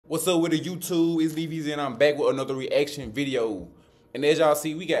What's up with the YouTube? It's VVZ and I'm back with another reaction video. And as y'all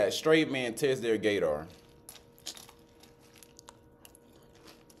see, we got straight man test there, Gaydar.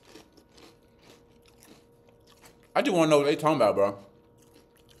 I just want to know what they talking about, bro.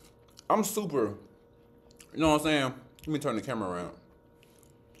 I'm super, you know what I'm saying? Let me turn the camera around.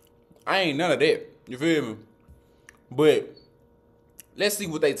 I ain't none of that, you feel me? But let's see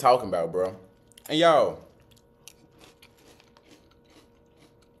what they talking about, bro. And y'all,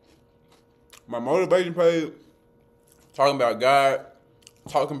 my motivation page, talking about God,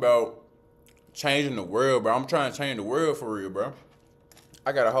 talking about changing the world, bro. I'm trying to change the world for real, bro.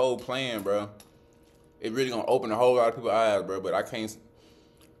 I got a whole plan, bro. It really gonna open a whole lot of people's eyes, bro. But I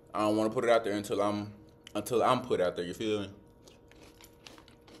don't want to put it out there until I'm put out there. You feel me?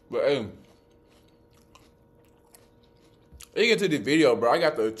 But hey, let's get to the video, bro. I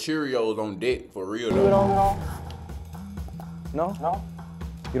got the Cheerios on deck for real though. No?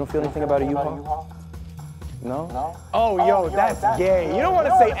 You don't feel anything about a U-Haul? No? Oh, yo, that's gay. You don't want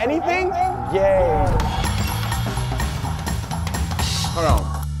to say anything? Gay. Hold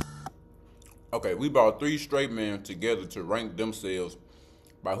on. Okay, we brought 3 straight men together to rank themselves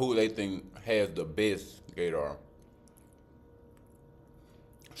by who they think has the best Gaydar.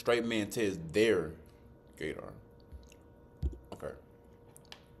 Straight men test their Gaydar. Okay.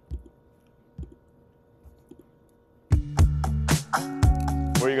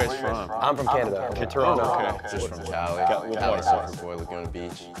 Where are you guys from? I'm from Canada. Toronto. Okay. Just from Cali. Cali, Surfer Boy, Laguna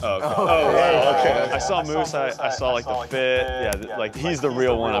Beach. Oh, okay. Oh, okay. I saw Moose. I saw like the fit. Yeah, like he's the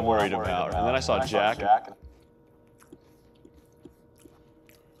real one I'm worried about. And then I saw Jack.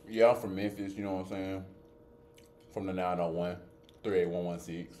 Yeah, I'm from Memphis, you know what I'm saying? From the 901,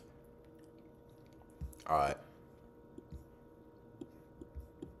 38116. All right.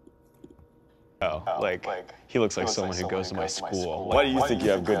 Oh, like he looks like someone who goes to my school. Why do you think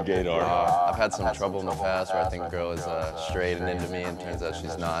you have good Gaydar? I've had some trouble in the past where I think a girl is straight and into me, and turns out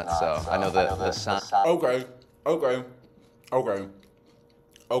she's not. So I know that the sign. Okay.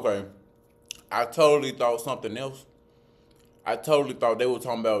 I totally thought something else. I totally thought they were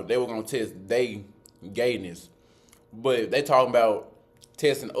talking about they were gonna test they gayness, but they talking about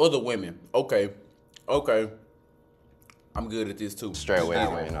testing other women. Okay. I'm good at this too. Straight away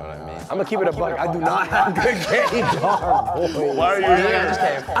from me, you know what I mean? I'm gonna keep it a buck. I do not have good Gaydar, boy. Why are you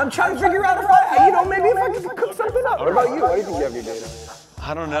here? I'm trying to figure out if maybe if I could cook something up. What about you? What do you think you have your Gaydar?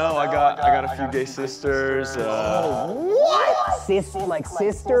 I don't know. I got a few gay sisters. What? Like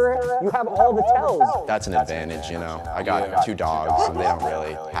sister? You have all the tells. That's an advantage, you know. I got 2 dogs, and they don't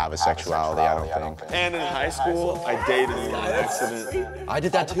really have a sexuality, I don't think. And in high school, I dated them on accident. I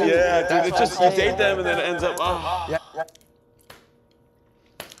did that too. Yeah, dude. It's just you date them, and then it ends up. Oh. Yeah.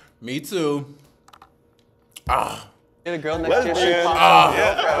 Me too. And a girl next to you.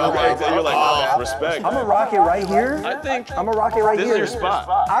 Yeah. Okay. You're like, respect. I'm gonna rock it right here. I think I'm gonna rock it right here. This is your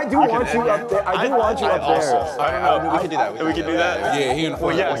spot. I do want you up there. I do want you up there. I don't know. We could do that. We could do that. Yeah, he in the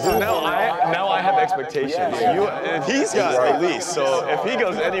front. Well, yeah. So now I have expectations. And he's got at least. So if he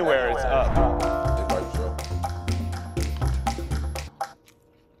goes anywhere, it's up.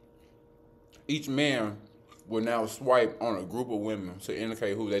 Each man will now swipe on a group of women to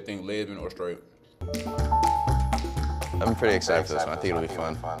indicate who they think lesbian or straight. I'm pretty excited for this one. I think it'll be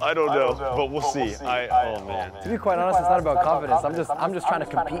fun. I don't know, but we'll see. Oh man. To be quite honest, it's not about confidence. I'm just trying to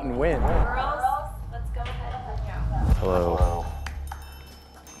compete and win. Girls, let's go ahead and out. Hello.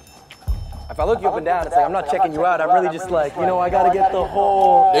 If I look you up and down, it's like I'm not checking you out. I'm really just like, you know, I gotta get the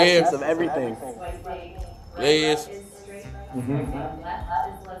whole essence of everything. Les.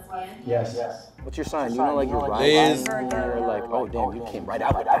 Yes. What's your sign? You know, like you're right. Or like, oh damn, you came right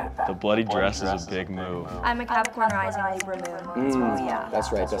out with that. The bloody dress is a big move. I'm a Capricorn rising Libra moon. Yeah.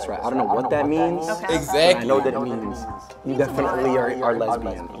 That's right. I don't know what that means. Okay. Exactly. I know that it means you definitely are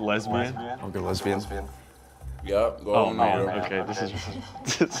lesbian. Lesbian? Okay, lesbian. Yup, go Oh on man, there. okay, this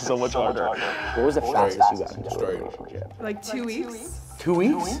is so much harder. What was the fastest you got into a Straight. relationship? Like 2 weeks. 2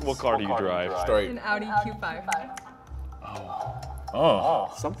 weeks? What car do you drive? Straight. An Audi Q5. Oh.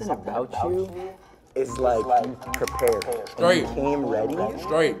 Something about you is like you prepared. Straight. And you came ready.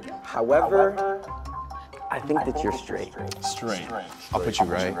 Straight. However, I think that you're straight. Straight. I'll put you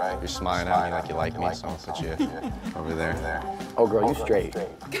right. You're smiling at me like you like me, so I'll put you over there. Oh girl, you straight.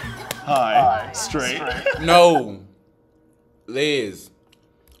 Hi. Straight. No. Les,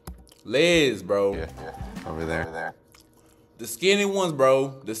 bro. Yeah, over there. The skinny ones,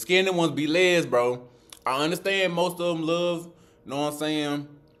 bro. The skinny ones be Les, bro. I understand most of them love, you know what I'm saying?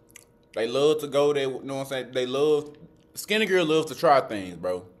 They love to go there, you know what I'm saying? They love, skinny girl loves to try things,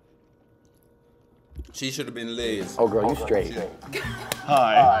 bro. She should have been Les. Oh, girl, you straight.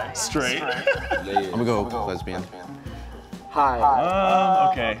 Hi. Straight. Les. I'm gonna go lesbian.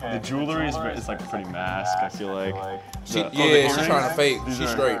 Hi. Okay. The jewelry is like pretty mask. I feel like. She's trying to fake. These She's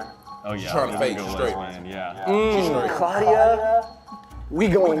are- straight. Oh yeah. She's trying to we're fake. gonna She's go straight. lesbian, yeah. She's straight. Claudia, we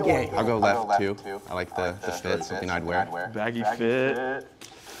going gay. I'll go left too. I like the fit, something I'd wear. Baggy fit.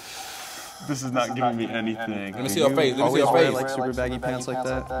 This is not giving me anything. Let me see her face. Let me see Always her wear face. like super baggy pants like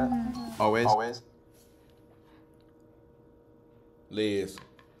that? Always? Les.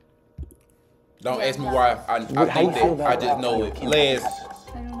 Don't ask me why. I How you think feel that. I about just know it. Les.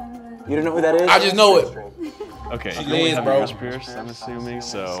 You don't know who that is? I just know it. Okay, She you only lays, have bro. your ears pierced, I'm assuming,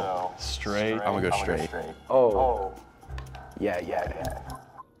 so straight. I'm gonna go straight. Oh. Yeah.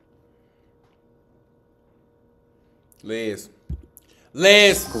 Les.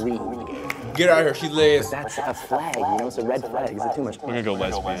 Les. Green. Get out of here. She's Les. That's a flag, you know, it's a red flag. Is it too much? I'm gonna go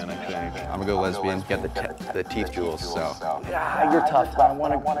lesbian, I think. I'm gonna go lesbian, get the teeth jewels, so. Ah, you're tough. I'm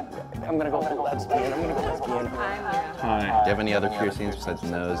gonna go lesbian. I'm gonna go lesbian. Hi. Do you have any other piercings besides the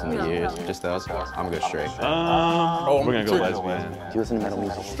nose and the ears? Just those? I'm gonna go straight. Oh, We're gonna go tripping. lesbian. Do you listen to metal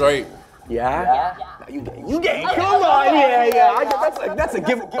music? Straight. Yeah? You gay. Come on, yeah. That's a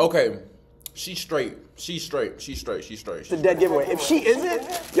give. Okay. She's straight. She's straight. She's straight. She's straight. It's a dead giveaway. If she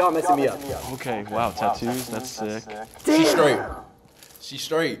isn't, y'all messing me up. Okay, wow, tattoos, that's sick. She's straight. She's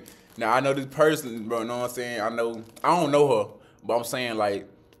straight. Now I know this person, bro. You know what I'm saying? I don't know her, but I'm saying like,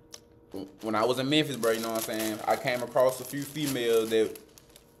 when I was in Memphis, bro. You know what I'm saying? I came across a few females that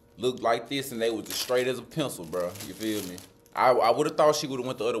looked like this, and they was as straight as a pencil, bro. You feel me? I would have thought she would have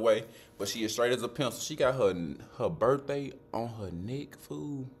went the other way, but she is straight as a pencil. She got her birthday on her neck,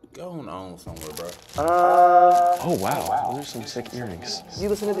 fool. Going on somewhere, bro. Oh wow, those are some sick earrings. You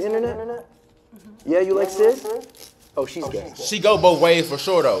listen to the internet? Yeah, you like Sis? Oh, she's gay. She go both ways for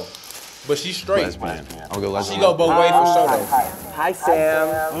sure though, but she's straight. Lesbian. I'm gonna go lesbian. She go both ways for sure though. Hi, Sam.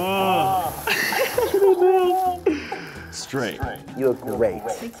 Straight. You look great.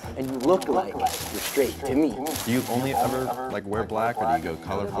 And you look like you're straight to me. Do you only ever like wear black, or do you go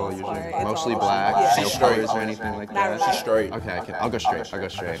colorful usually? Mostly black, no She's colors straight. or anything like Not that? really. She's straight. Okay, I'll go straight. I'll go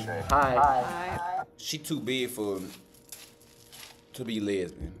straight. Hi. She too big to be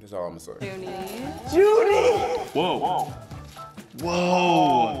lesbian. That's all I'm gonna say. Judy! Whoa.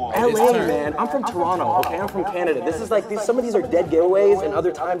 Whoa. LA, man. I'm from Toronto, okay? I'm from Canada. This is like, some of these are dead giveaways, and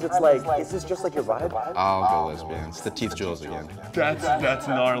other times it's like, is this just like your vibe? I'll go lesbian. It's the teeth jewels again. That's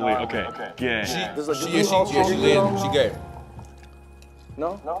gnarly. Okay, gay. There's like, She lesbian. She gay.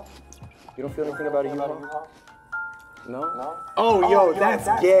 No? You don't feel anything about a U-Haul? No? Oh, yo, that's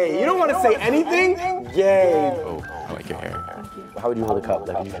gay. You don't want to say anything? Gay. Oh, I like your hair. How would you hold a cup?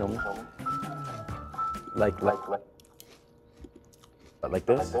 Like, can you show me? Like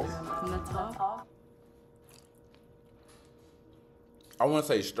this? From the top. I want to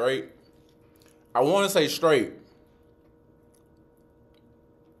say straight. I want to say straight.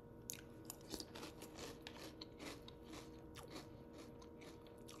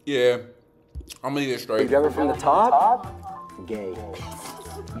 Yeah, I'm gonna leave it straight. You ever from the top? Gay.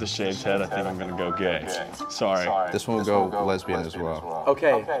 The shaved head, I think I'm gonna go gay. Sorry. This one will go lesbian as well.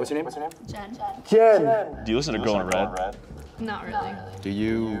 Okay, what's your name? Jen. Jen. Do you listen to Girl in Red? Not really. Do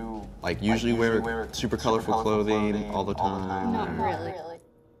you like usually wear super colorful clothing all the time? Not or- really.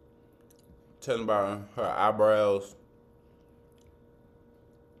 Tell them about her eyebrows.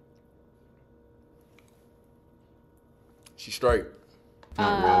 She's straight.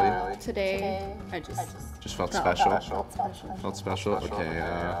 Not really. Today, I Just felt special. Felt special. Okay.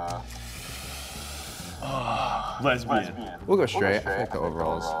 Lesbian. We'll go straight. I like the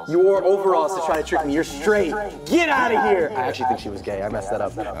overalls. Your overalls to try to trick me. You're straight. Get out of here. I actually think she was gay. I messed that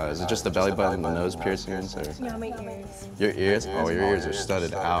up. Is it just the belly button and the nose piercings, or Yeah, my ears. your ears? Oh, your ears are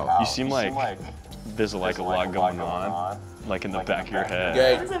studded out. You seem like there's like a lot going on, like in the back of your head.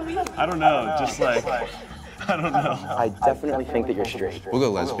 Gay. I don't know, just like, I don't know. I definitely think that you're straight. We'll go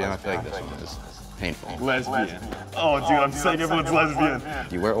lesbian. I feel like this one is painful. Lesbian. Oh, dude, I'm saying everyone's lesbian.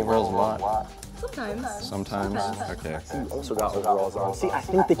 Do you wear overalls a lot? sometimes. Sometimes. Okay. You also got overalls on. See, I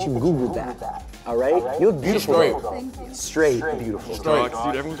think that you Googled that. All right? You look beautiful. Straight. though. Straight beautiful. Dogs,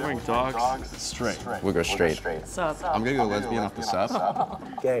 dude, everyone's wearing dogs. Straight. We'll go straight. I'm gonna go lesbian off the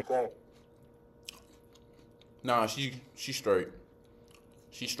sup. Gay. Nah, she's straight.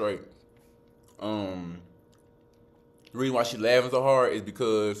 She's straight. The reason why she laughing so hard is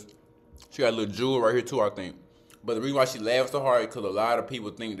because she got a little jewel right here too, I think. But the reason why she laughs so hard is because a lot of people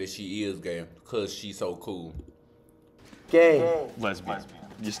think that she is gay because she's so cool. Gay. Lesbian.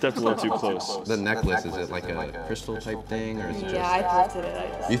 You stepped a little too close. The necklace, is it like a crystal type thing, or is it just? Yeah, I thrifted it. I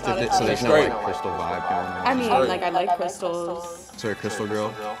just You thought thrifted, it so there's no Straight. like crystal vibe going on. I mean, like, I like crystals. So you're a crystal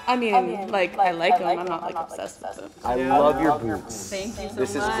girl? I mean, like, I like them. I'm not, like, obsessed with them. I love your boots. Thank you so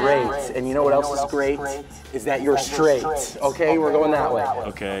This is much. great. And you know what else is great? Is that you're straight. Okay, we're going that way.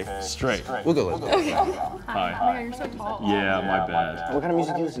 Okay, straight. We'll go lesbian. Hi. Oh my God, you're so tall. Yeah, my bad. What kind of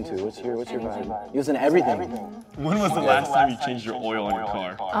music do you listen to? What's your vibe? You listen to everything. When was the last time you changed your oil on your car?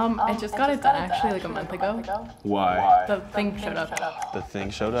 I just got it done actually like a month ago. Why? The thing showed up. The thing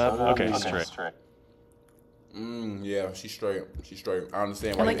showed up? Okay, straight. Yeah, she's straight. She's straight. I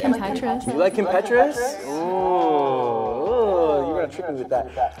understand I why like you Kim asked. Petras. You like Kim Petras? Ooh, you're gonna trick me with that.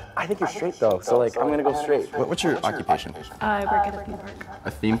 I think you're straight though, so like I'm gonna go straight. What's your occupation? I work at a theme park.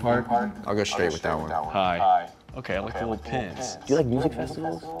 A theme park? I'll go straight with that one. Hi. Okay, I like the little pins. Do you like music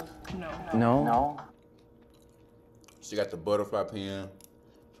festivals? No. No? She got the butterfly pen.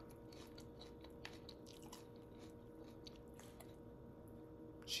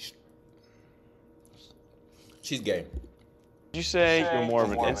 She's gay. Did you say you're more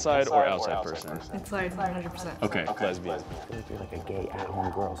of an inside or outside person? It's like 100%. Okay, lesbian. You're like a gay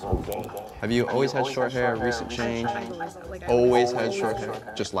at-home girl, so gay. Have you always had short hair, recent change? Like, Always had short hair?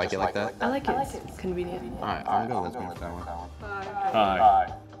 Just like it like that? I like it. It's convenient. Alright, I'm gonna go lesbian with that one.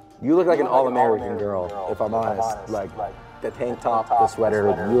 Hi. You look like an all-American girl, if I'm honest. Like the tank top, the sweater,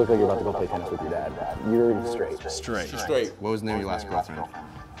 you look like you're about to go play tennis with your dad. You're straight. Straight. She's straight. What was the name of your last girlfriend?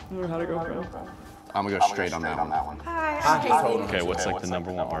 Never had a girlfriend. I'm gonna go straight on that one. Okay, what's like the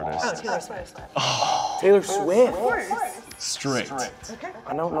 #1 artist? Taylor Swift. Straight.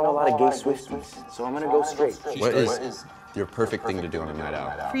 I don't know a lot of gay Swifties, so I'm gonna go straight. What is your perfect thing to do on a night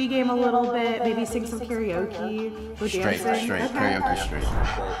out? Pre-game a little bit, maybe sing some karaoke, go Straight, dancing. straight, Okay. karaoke straight.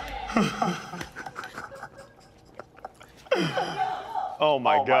 Oh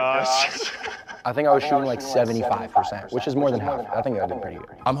my gosh. I think I was shooting like 75%, which is more than half. I think I did pretty good.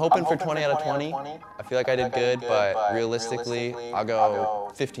 I'm hoping for 20 out of 20. I feel like I did good, but realistically, I'll go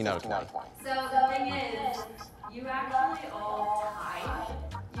 15 out of 20. So the thing is, you actually all tied.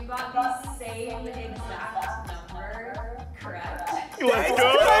 You got the same exact number correct. Let's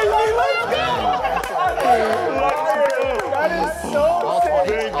go.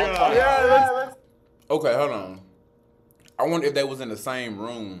 Okay, hold on. I wonder if they was in the same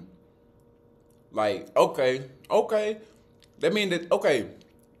room. Like, okay. That mean that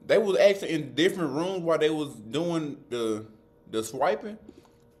they was actually in different rooms while they was doing the swiping,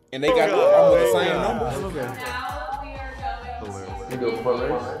 and they got the same number. Now we are going to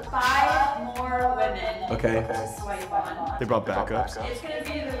 5 more women Okay. to swipe on. They brought backups. It's going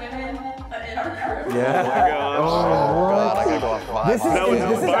to be the women in our group. Yeah. God, I gotta go off 5. This is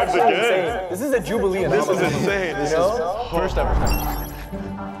vibes actually again. insane. This is a jubilee. This is insane. This is first ever.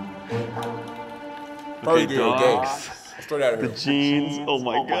 First Okay, girl, gay. dogs. Straight out of here. Jeans. Oh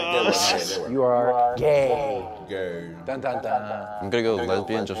my gosh. You are gay. Gay. Dun dun dun. I'm gonna go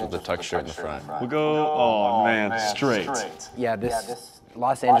lesbian just with the tuck shirt in the front. We'll go. Oh man, straight. Yeah, this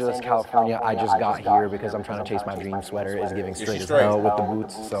Los Angeles, California, I just got here because I'm trying to chase my dream sweater. Is giving straight as straight. hell with the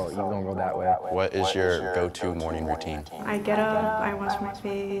boots, so you're gonna go that way. What is your go-to morning routine? I get up, I wash my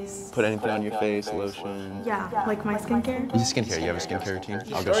face. Put anything on your face, lotion? Yeah, like my skincare. You skincare, you have a skincare routine?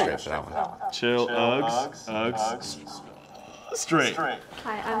 I'll go straight for that one. Chill. Uggs. Straight. Hi,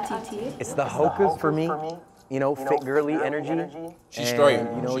 I'm TT. It's the hocus for me. You know, fit girly energy. She's straight.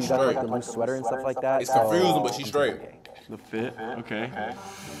 And, you know, She's you got like straight. the loose sweater and stuff like that. It's confusing, but she's straight. The fit. Okay.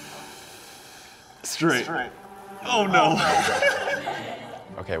 Straight. Oh no.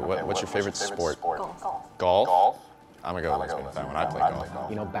 Okay, what's your favorite sport? Golf? I'm gonna go lesbian with that one. I play golf.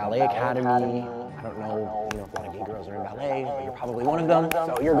 You know, ballet academy. I don't know, if a lot of gay girls are in ballet, but you're probably one of them,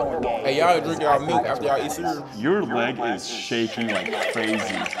 so you're going gay. Hey, y'all drink y'all milk after y'all eat cereal? Your leg is shaking like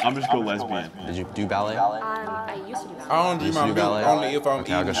crazy. I'm just go lesbian. Did you do ballet? I used to do that. I don't drink You my do milk ballet? only if I'm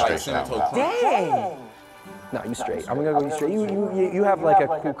Okay, I'll eating go like straight for that Senator Crunch. Dang! No, you straight. I'm gonna go you straight. You have like a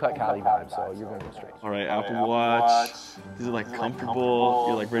cool cut Cali vibe, so you're gonna go straight. All right, Apple Watch. These are like comfortable.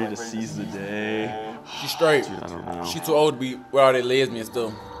 You're like ready to seize the day. She's straight. I don't know. She too old to be with all that lesbian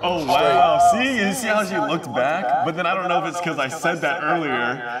stuff. Oh wow! See, you see how she looked back? But then I don't know if it's because I said that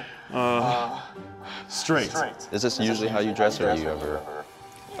earlier. Straight. Is this usually how you dress, or do you ever,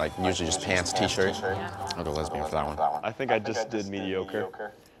 like, usually just pants, t-shirt? I'll go lesbian for that one. I think I just did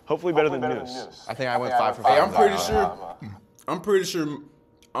mediocre. Hopefully better than Moose. I think I went 5 for 5. Hey, I'm pretty sure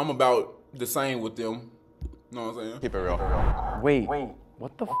I'm about the same with them. You know what I'm saying? Keep it real. Wait,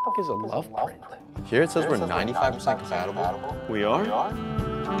 what the fuck is a love print? Here it says we're 95% compatible. We are?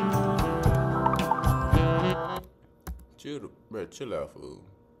 Chill out, fool.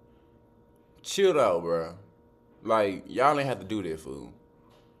 Chill out, bro. Like, y'all ain't have to do that, fool.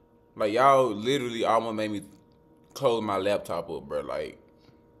 Like, y'all literally almost made me close my laptop up, bro. Like,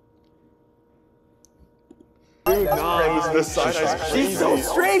 The side eye's crazy. She's so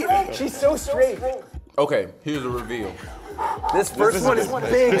straight. She's so straight. okay, here's the reveal. This first one is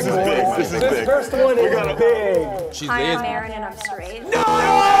big. This is big. This is This big. first one is big. She's Hi, I'm lesbian. Aaron and I'm straight.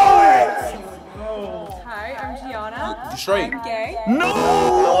 Hi, I'm Gianna. You straight. I'm gay.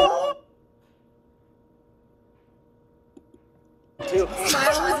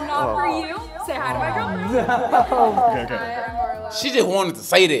 Smile was not for you. Say hi to my girlfriend. Okay. Hi, I'm Marla. She just wanted to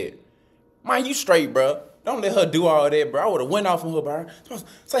say that. Man, you straight, bro. Don't let her do all that, bro. I would have went off on her, bro.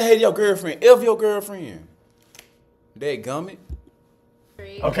 Say hey to your girlfriend. F your girlfriend. That gummit.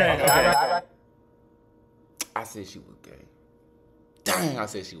 Okay. I said she was gay. Dang, I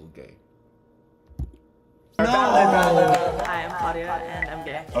said she was gay. Hi, I'm Claudia and I'm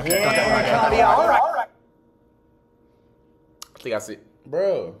gay. Okay. All right. I think I said,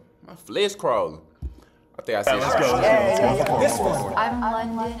 bro, my flesh crawling. I think I said Let's she go. was This one.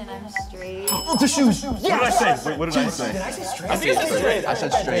 I'm London and I'm straight. The shoes. What did I say? Wait, what did I say? Did I say straight? I said straight. I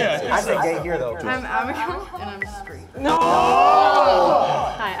said straight. I said gay here though. I'm Abigail and I'm straight. No.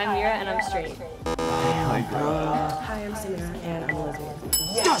 Hi, I'm Mira and I'm straight. Hi, I'm Samira and I'm a lesbian.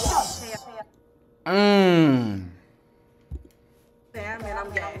 Sam and I'm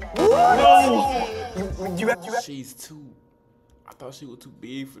gay. She's too. I thought she was too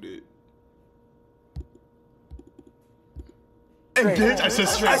big for that. Bitch, I said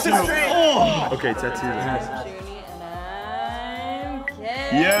straight too. Oh. Okay, tattoo. I'm Junie and I'm gay.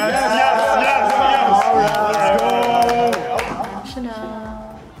 Yes. I'm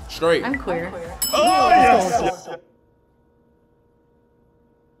Chanel. Straight. I'm queer. Oh yes.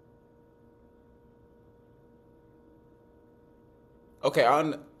 Okay, I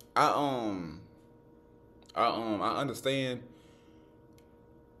understand.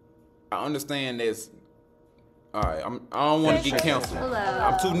 I understand this. All right, I don't want to get canceled. Hello.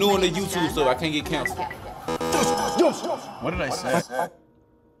 I'm too new on the YouTube, so I can't get canceled. What did I say?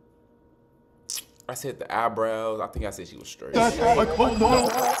 I said the eyebrows. I think I said she was straight. We'll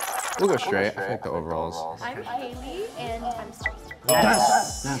go straight. I think the overalls. I'm Haley and I'm straight. I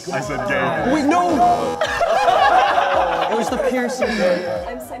said gay. Wait, no. It was the piercing.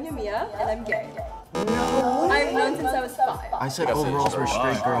 I'm Sonia Mia, and I'm gay. No. I've known since I was 5. I said overalls were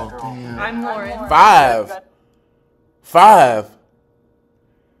straight, girl. Damn. I'm Lauren. Five.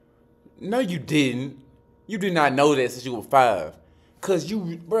 No, you didn't. You did not know that since you were 5. Cause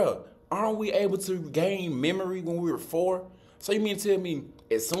bro, aren't we able to gain memory when we were 4? So you mean to tell me,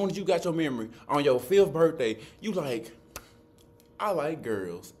 as soon as you got your memory on your 5th birthday, you like, I like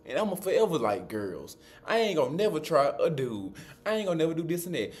girls, and I'ma forever like girls. I ain't gonna never try a dude. I ain't gonna never do this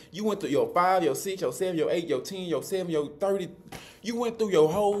and that. You went through your 5, your 6, your 7, your 8, your 10, your 7, your 30. You went through your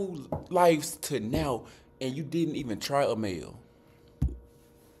whole life to now, and you didn't even try a male.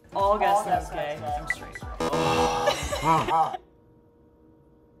 All guys know I'm gay. I'm straight.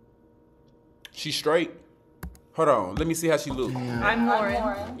 She straight? Hold on, let me see how she look. I'm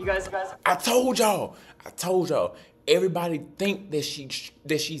Lauren. You guys. I told y'all. Everybody think that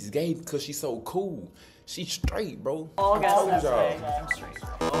she's gay because she's so cool. She's straight, bro. All guys know I'm y'all. gay. I'm straight.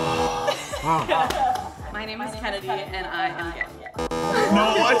 My name is Kennedy and I am gay. No,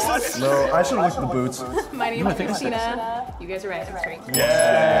 I should look at the boots. My name is Christina. You guys are right. I'm straight.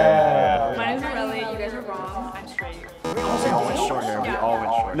 Yeah. My name is Morelli. You guys are wrong. I'm straight. We all went short hair. We all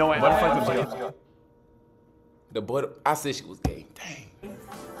went short. No, wait. Butterfly. The butter. I said she was gay. Dang.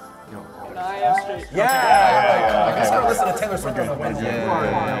 I am straight. Yeah. Let's go listen to Taylor Swift on Wednesday.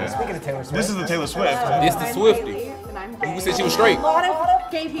 Yeah. Speaking of Taylor Swift. This is the Taylor Swift. This the Swiftie. And I'm gay. You said she was straight. A lot of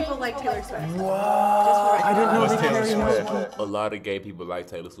gay people like Taylor Swift. I didn't know What's they Taylor carry Swift? A lot of gay people like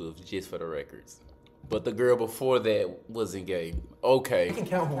Taylor Swift, just for the records. But the girl before that wasn't gay. Okay.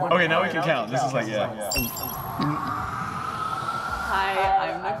 Okay, now we can count. This is like, yeah. Hi,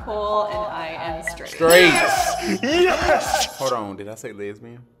 I'm Nicole and I am straight. Straight. Yes! Hold on, did I say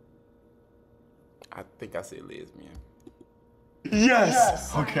lesbian? I think I said lesbian.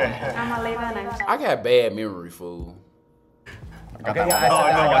 Yes! Okay. I'm Aleva and I'm straight. I got bad memory, fool. Okay, yeah, Oh,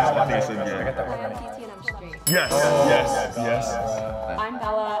 no, I think I said gay. Hi, I'm TT and I'm straight. Yes, yes, yes. I'm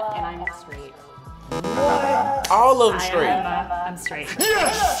Bella and I'm straight. All of them Hi, I'm straight. Emma. I'm straight.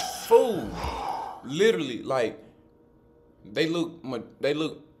 Yes! Fool. Literally, like, they look, I ain't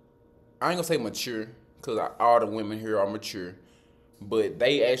gonna say mature, because all the women here are mature, but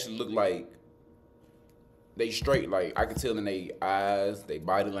they actually look like they straight. Like I can tell in their eyes, they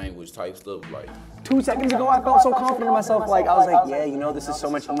body language type stuff. Like 2 seconds ago, I felt so confident in myself. Like I was like, yeah, you know, this is so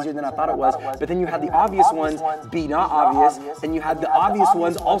much easier than I thought it was. But then you had the obvious ones be not obvious, and you had the obvious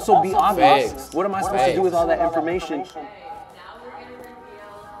ones also be obvious. Facts. What am I supposed to do with all that information? Okay, now we're gonna reveal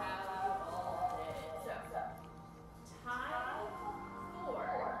how you all did. So, tied for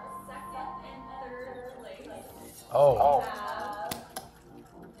second and third place. Oh. We have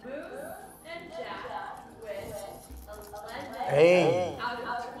Moose and Jack with 11 Hey. out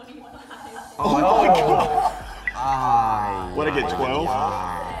of 25. Want to get 12?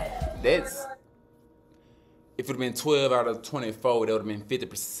 that's if it would have been 12 out of 24, that would have been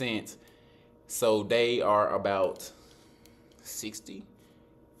 50%. So they are about 60%.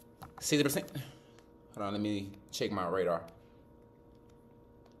 Hold on, let me check my radar.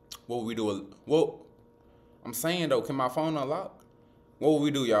 What would we do? Well, I'm saying though, can my phone unlock? What would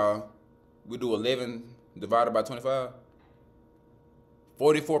we do, y'all? We do 11 divided by 25?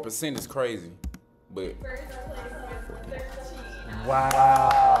 44% is crazy. But First place with 13.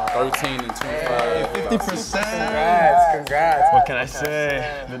 Wow. 13 and 25. 50%. Congrats. What can I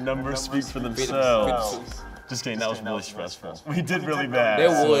say? The numbers speak for themselves. Just kidding, that was really stressful. We did really bad. That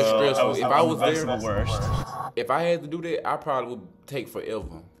was so stressful. If I was the best there- of the worst. If I had to do that, I probably would take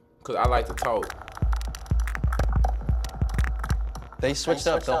forever. Cause I like to talk. They switched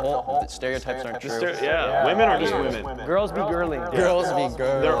up the whole stereotypes aren't true. Yeah, women or just women? Girls be girling. Girls be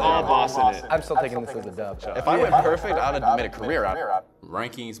girls. They're all bossing it. I'm still taking this as a dub. If I went perfect, I'd have made a career out of it.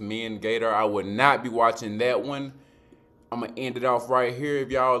 Rankings, me and Gaydar, I would not be watching that one. I'm gonna end it off right here.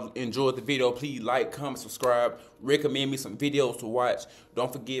 If y'all enjoyed the video, please like, comment, subscribe. Recommend me some videos to watch.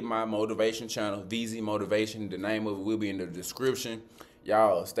 Don't forget my motivation channel, VZ Motivation. The name of it will be in the description.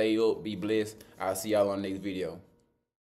 Y'all stay up, be blessed. I'll see y'all on the next video.